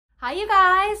Hi you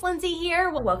guys, Lindsay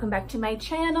here. Well, welcome back to my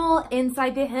channel,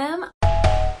 Inside to Him.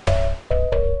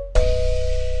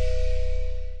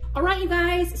 All right, you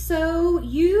guys, so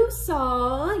you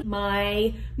saw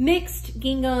my mixed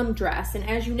gingham dress, and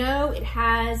as you know, it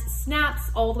has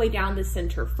snaps all the way down the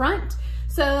center front.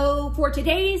 So for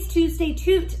today's Tuesday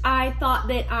Toot, I thought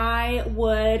that I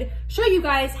would show you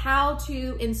guys how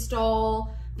to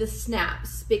install the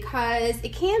snaps because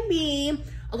it can be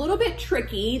a little bit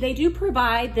tricky. They do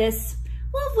provide this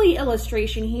lovely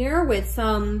illustration here with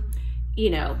some,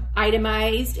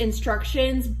 itemized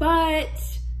instructions,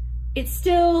 but it's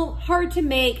still hard to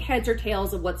make heads or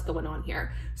tails of what's going on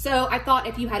here. So I thought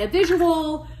if you had a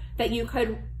visual that you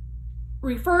could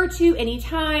refer to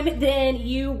anytime, then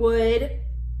you would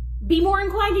be more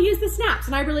inclined to use the snaps,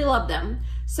 and I really love them.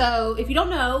 So if you don't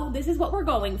know, this is what we're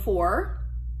going for.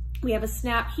 We have a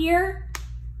snap here,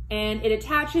 and it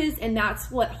attaches, and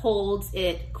that's what holds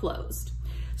it closed.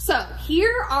 So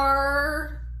here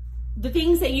are the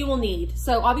things that you will need.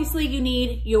 So obviously you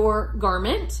need your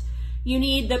garment. You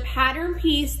need the pattern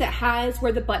piece that has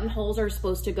where the buttonholes are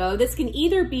supposed to go. This can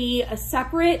either be a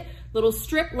separate little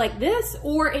strip like this,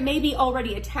 or it may be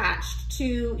already attached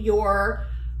to your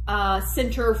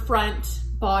center front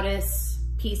bodice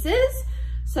pieces.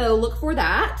 So look for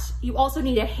that. You also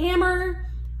need a hammer,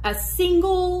 a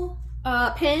single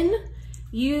pen.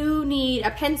 You need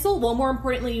a pencil. Well, more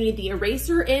importantly, you need the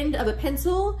eraser end of a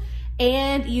pencil,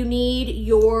 and you need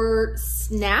your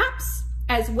snaps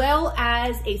as well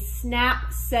as a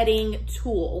snap setting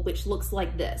tool, which looks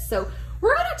like this. So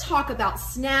we're gonna talk about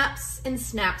snaps and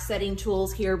snap setting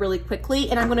tools here really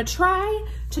quickly, and I'm gonna try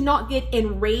to not get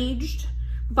enraged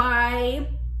by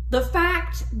the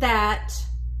fact that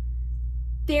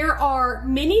there are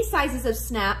many sizes of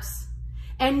snaps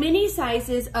and many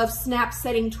sizes of snap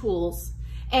setting tools.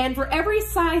 And for every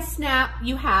size snap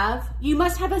you have, you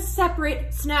must have a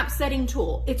separate snap setting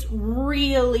tool. It's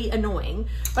really annoying,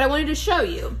 but I wanted to show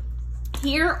you.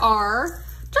 Here are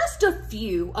just a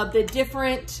few of the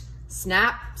different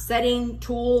snap setting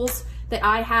tools that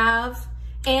I have,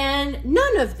 and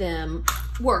none of them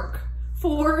work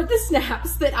for the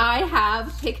snaps that I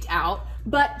have picked out.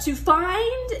 But to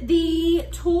find the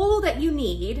tool that you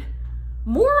need,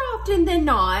 more often than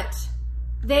not,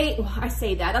 I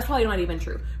say that's probably not even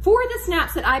true. For the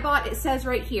snaps that I bought, it says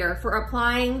right here, for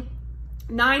applying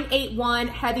 981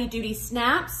 heavy duty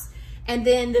snaps, and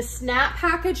then the snap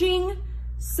packaging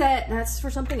said, that's for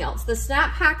something else. The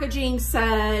snap packaging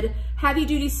said, heavy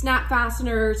duty snap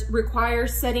fasteners require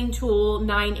setting tool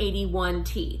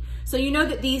 981T. So you know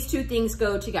that these two things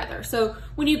go together. So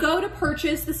when you go to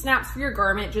purchase the snaps for your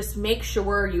garment, just make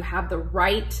sure you have the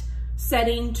right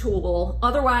setting tool.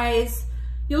 Otherwise,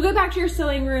 you'll go back to your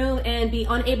sewing room and be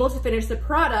unable to finish the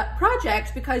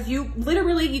project because you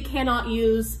cannot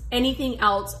use anything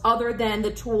else other than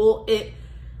the tool it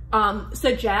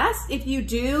suggests. If you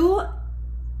do,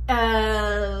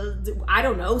 I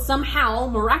don't know, somehow,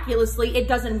 miraculously, it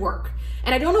doesn't work.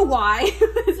 And I don't know why.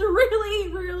 It's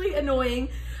really, really annoying.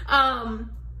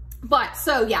 But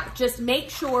so yeah, just make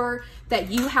sure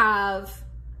that you have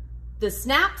the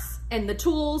snaps and the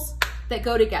tools that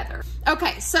go together.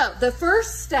 Okay, so the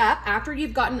first step after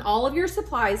you've gotten all of your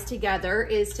supplies together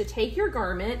is to take your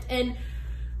garment, and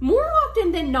more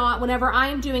often than not, whenever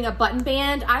I'm doing a button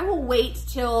band, I will wait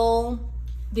till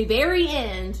the very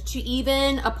end to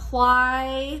even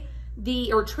apply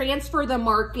or transfer the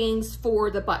markings for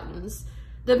the buttons.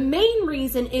 The main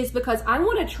reason is because I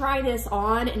want to try this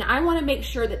on, and I want to make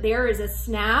sure that there is a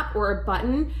snap or a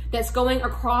button that's going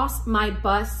across my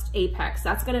bust apex.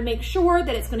 That's going to make sure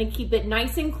that it's going to keep it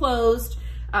nice and closed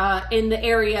in the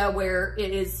area where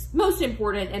it is most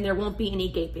important, and there won't be any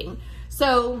gaping.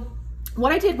 So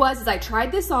what I did was I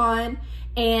tried this on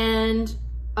and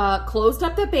closed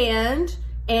up the band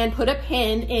and put a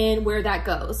pin in where that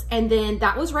goes. And then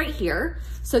that was right here.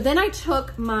 So then I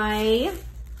took my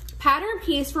pattern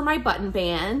piece for my button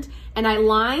band, and I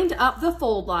lined up the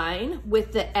fold line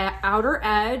with the outer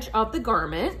edge of the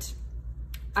garment.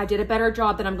 I did a better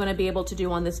job than I'm going to be able to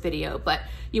do on this video, but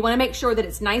you want to make sure that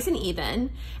it's nice and even.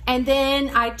 And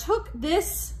then I took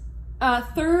this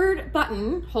third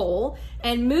button hole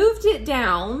and moved it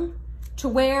down to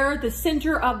where the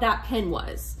center of that pin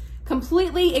was,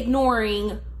 completely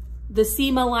ignoring the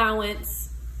seam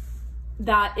allowance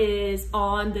that is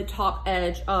on the top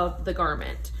edge of the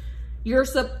garment. You're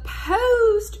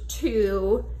supposed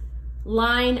to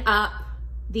line up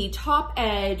the top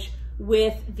edge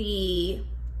with the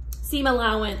seam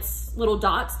allowance little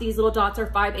dots. These little dots are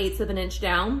 5/8 of an inch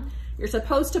down. You're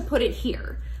supposed to put it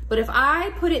here. But if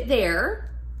I put it there,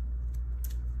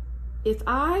 if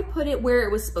I put it where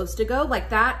it was supposed to go like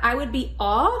that, I would be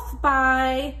off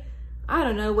by, I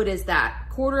don't know, what is that?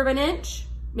 1/4 of an inch,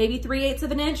 maybe 3/8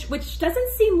 of an inch, which doesn't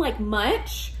seem like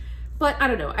much, but I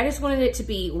don't know. I just wanted it to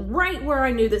be right where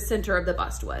I knew the center of the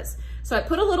bust was. So I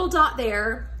put a little dot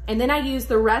there, and then I used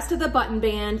the rest of the button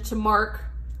band to mark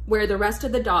where the rest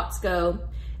of the dots go,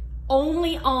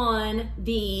 only on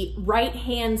the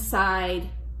right-hand side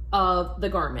of the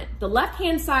garment. The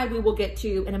left-hand side we will get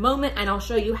to in a moment, and I'll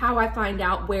show you how I find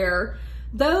out where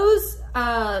those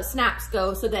snaps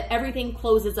go so that everything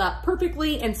closes up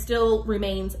perfectly and still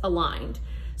remains aligned.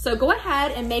 So go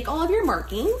ahead and make all of your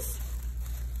markings.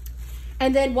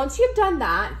 And then once you've done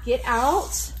that, get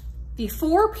out the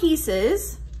 4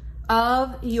 pieces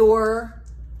of your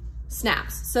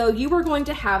snaps. So you are going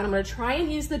to have, and I'm going to try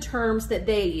and use the terms that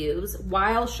they use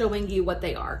while showing you what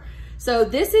they are. So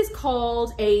this is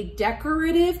called a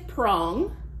decorative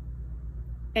prong,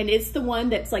 and it's the one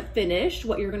that's like finished,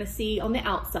 what you're going to see on the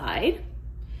outside.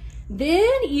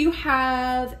 Then you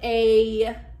have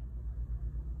a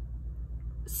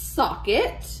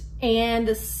socket, and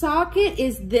the socket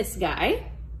is this guy.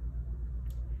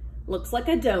 Looks like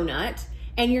a donut.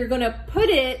 And you're gonna put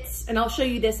it, and I'll show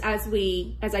you this as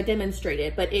I demonstrate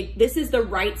it, but this is the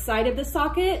right side of the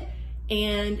socket,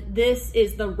 and this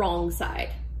is the wrong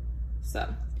side.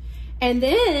 So, and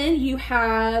then you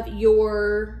have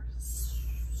your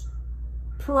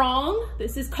prong.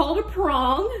 This is called a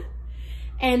prong.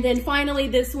 And then finally,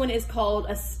 this one is called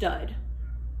a stud.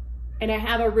 And I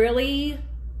have a really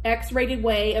X-rated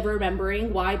way of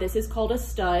remembering why this is called a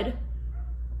stud.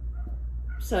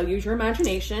 So use your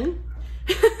imagination.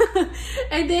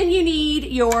 And then you need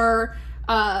your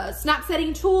snap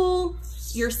setting tool,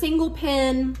 your single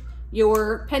pin,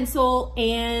 your pencil,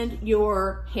 and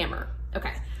your hammer.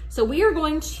 Okay, so we are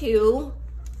going to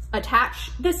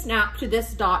attach the snap to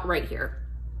this dot right here.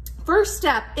 First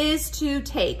step is to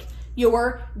take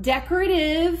your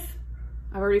decorative,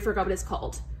 I already forgot what it's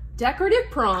called, decorative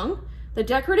prong. The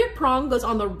decorative prong goes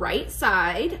on the right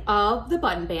side of the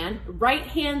button band, right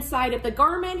hand side of the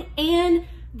garment, and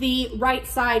the right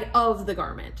side of the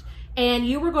garment. And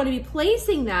you are going to be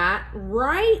placing that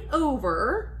right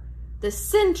over the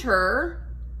center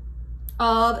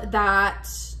of that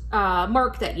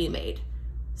mark that you made,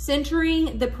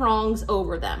 centering the prongs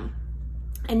over them.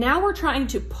 And now we're trying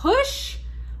to push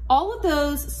all of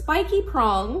those spiky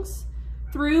prongs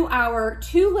through our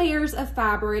 2 layers of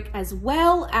fabric, as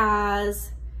well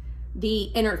as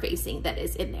the interfacing that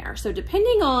is in there. So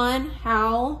depending on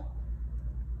how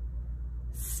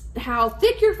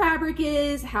thick your fabric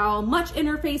is, how much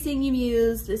interfacing you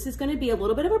use, this is going to be a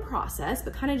little bit of a process,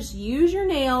 but kind of just use your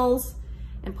nails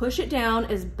and push it down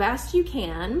as best you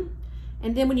can.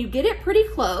 And then when you get it pretty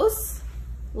close,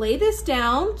 lay this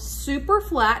down super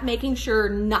flat, making sure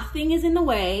nothing is in the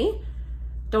way.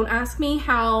 Don't ask me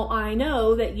how I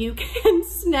know that you can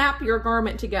snap your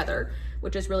garment together,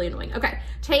 which is really annoying. Okay,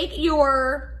 take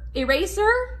your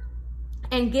eraser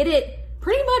and get it,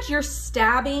 pretty much you're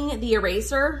stabbing the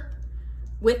eraser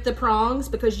with the prongs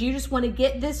because you just want to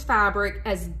get this fabric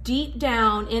as deep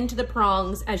down into the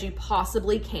prongs as you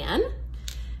possibly can.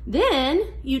 Then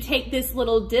you take this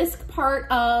little disc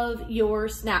part of your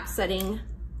snap setting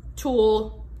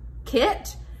tool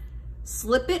kit,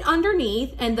 slip it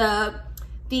underneath, and the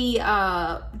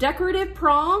decorative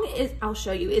prong is, I'll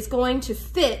show you, is going to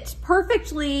fit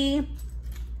perfectly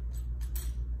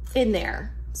in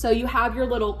there. So you have your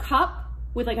little cup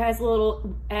with like, has a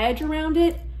little edge around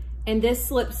it, and this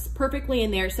slips perfectly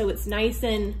in there so it's nice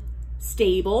and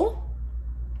stable.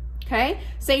 Okay,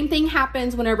 same thing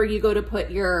happens whenever you go to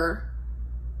put your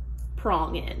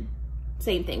prong in.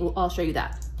 Same thing, I'll show you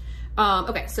that.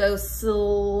 Okay, so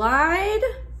slide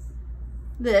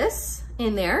this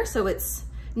in there so it's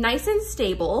nice and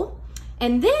stable.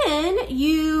 And then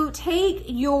you take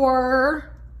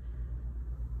your,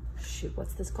 shoot,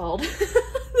 what's this called?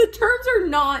 The terms are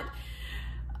not,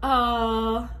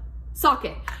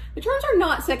 socket. The terms are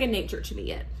not second nature to me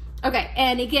yet. Okay,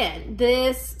 and again,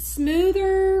 this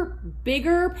smoother,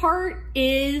 bigger part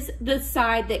is the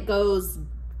side that goes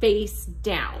face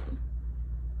down.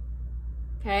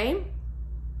 Okay,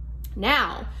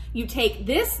 now you take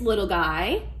this little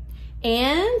guy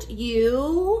and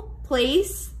you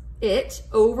place it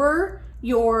over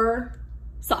your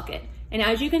socket. And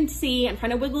as you can see, I'm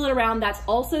trying to wiggle it around. That's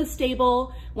also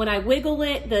stable. When I wiggle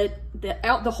it,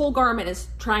 the whole garment is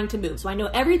trying to move. So I know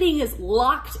everything is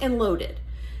locked and loaded.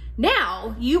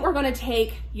 Now you are going to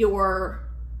take your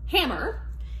hammer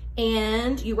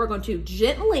and you are going to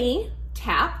gently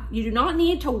tap. You do not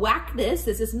need to whack this.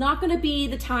 This is not going to be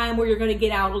the time where you're going to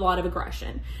get out a lot of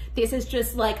aggression. This is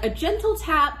just like a gentle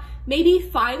tap maybe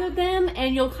 5 of them,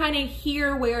 and you'll kind of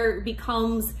hear where it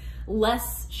becomes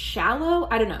less shallow.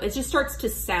 I don't know, it just starts to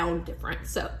sound different.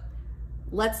 So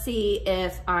let's see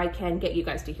if I can get you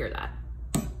guys to hear that.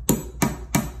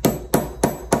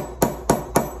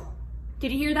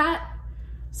 Did you hear that?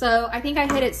 So I think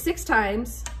I hit it 6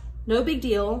 times, no big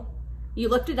deal. You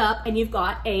lift it up and you've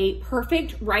got a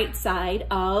perfect right side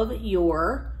of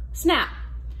your snap.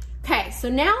 Okay, so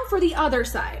now for the other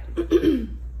side. I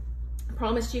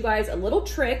promised you guys a little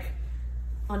trick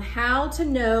on how to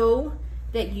know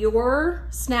that your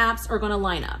snaps are gonna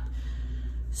line up.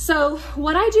 So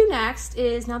what I do next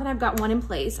is, now that I've got one in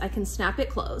place, I can snap it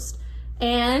closed,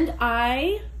 and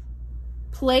I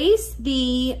place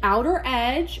the outer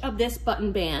edge of this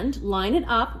button band, line it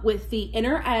up with the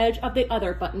inner edge of the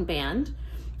other button band,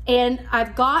 and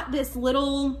I've got this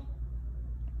little,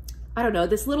 I don't know,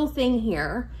 this little thing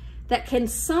here that can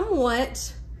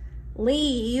somewhat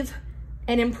leave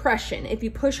an impression if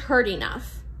you push hard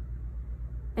enough.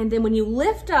 And then when you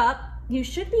lift up, you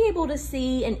should be able to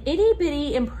see an itty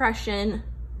bitty impression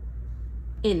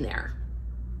in there.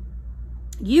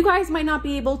 You guys might not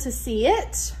be able to see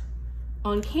it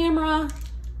on camera.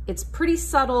 It's pretty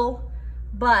subtle,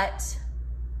 but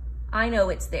I know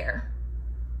it's there.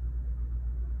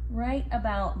 Right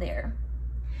about there.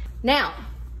 Now,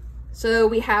 so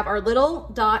we have our little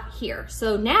dot here.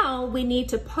 So now we need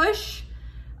to push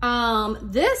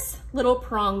this little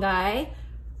prong guy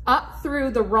up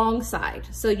through the wrong side.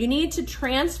 So you need to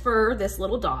transfer this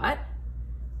little dot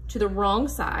to the wrong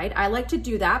side. I like to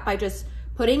do that by just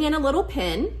putting in a little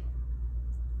pin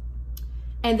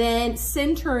and then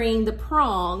centering the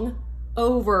prong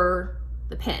over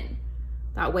the pin.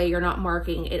 That way you're not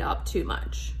marking it up too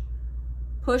much.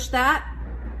 Push that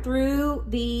through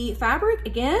the fabric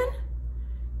again.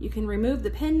 You can remove the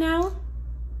pin now.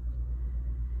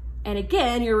 And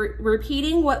again, you're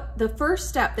repeating what the first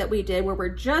step that we did, where we're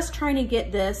just trying to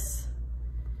get this,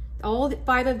 all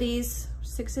 5 of these,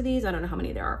 6 of these, I don't know how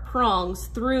many there are, prongs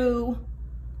through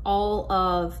all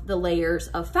of the layers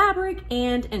of fabric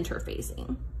and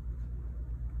interfacing.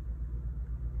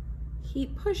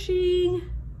 Keep pushing.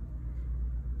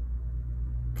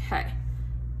 Okay,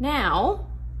 now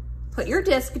put your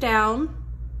disc down,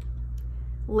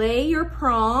 lay your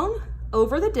prong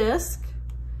over the disc,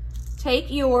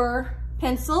 take your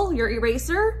pencil, your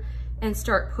eraser, and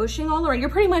start pushing all around. You're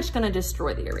pretty much gonna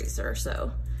destroy the eraser,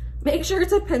 so make sure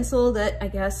it's a pencil that I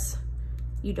guess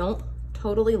you don't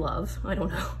totally love, I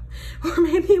don't know, or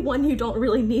maybe one you don't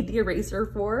really need the eraser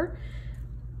for.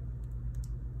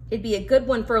 It'd be a good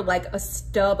one for like a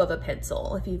stub of a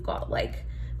pencil if you've got like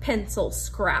pencil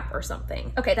scrap or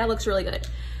something. Okay, that looks really good.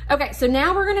 Okay, so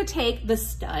now we're gonna take the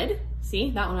stud.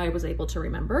 See, that one I was able to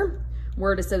remember.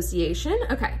 Word association,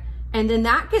 okay. And then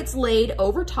that gets laid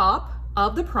over top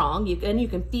of the prong. You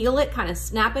can feel it kind of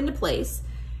snap into place.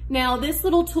 Now this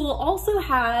little tool also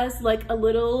has like a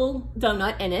little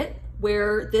donut in it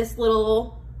where this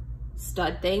little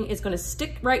stud thing is gonna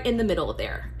stick right in the middle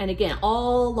there. And again,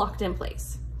 all locked in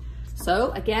place.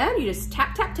 So again, you just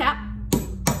tap, tap, tap.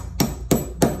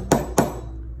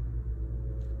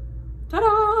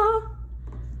 Ta-da!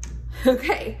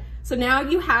 Okay, so now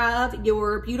you have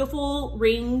your beautiful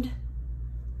ringed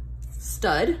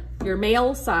stud, your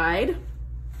male side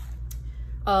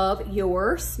of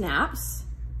your snaps,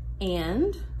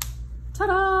 and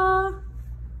ta-da!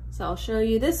 So I'll show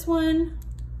you this one.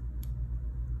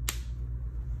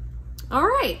 All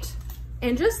right,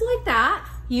 and just like that,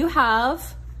 you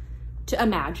have to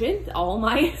imagine all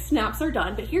my snaps are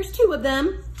done, but here's 2 of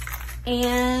them,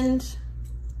 and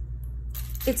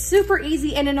it's super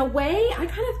easy, and in a way, I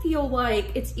kind of feel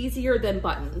like it's easier than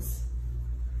buttons.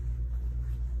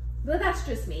 But that's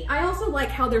just me. I also like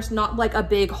how there's not like a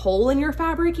big hole in your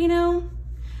fabric, you know?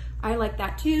 I like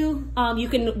that too. You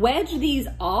can wedge these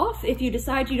off if you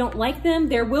decide you don't like them.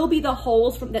 There will be the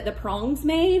holes that the prongs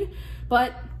made,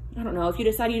 but I don't know, if you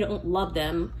decide you don't love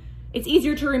them, it's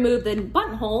easier to remove than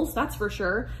buttonholes, that's for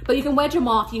sure. But you can wedge them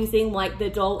off using like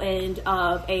the dull end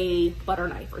of a butter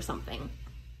knife or something.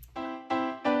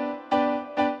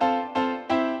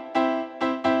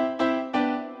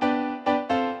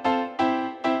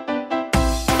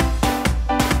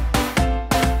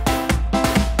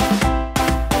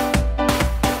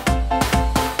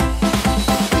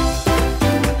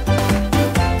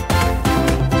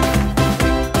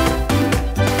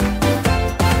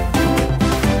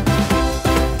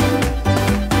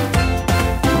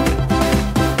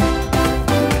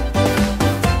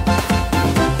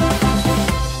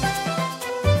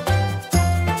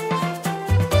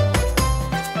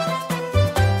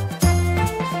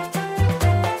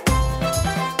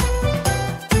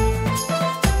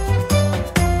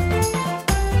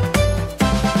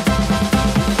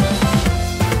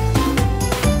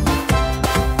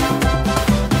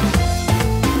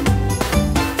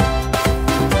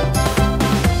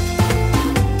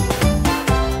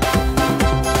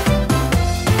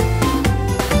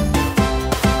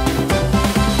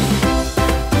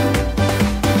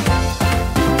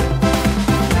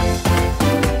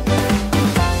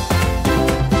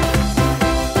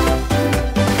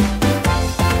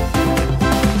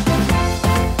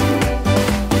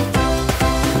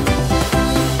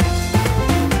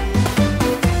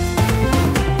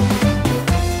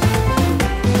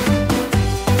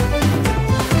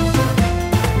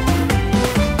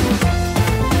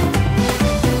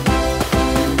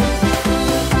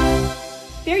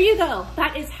 there you go.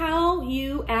 That is how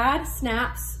you add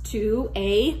snaps to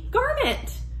a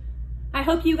garment. I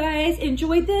hope you guys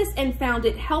enjoyed this and found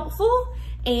it helpful,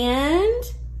 and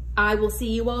I will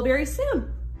see you all very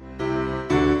soon.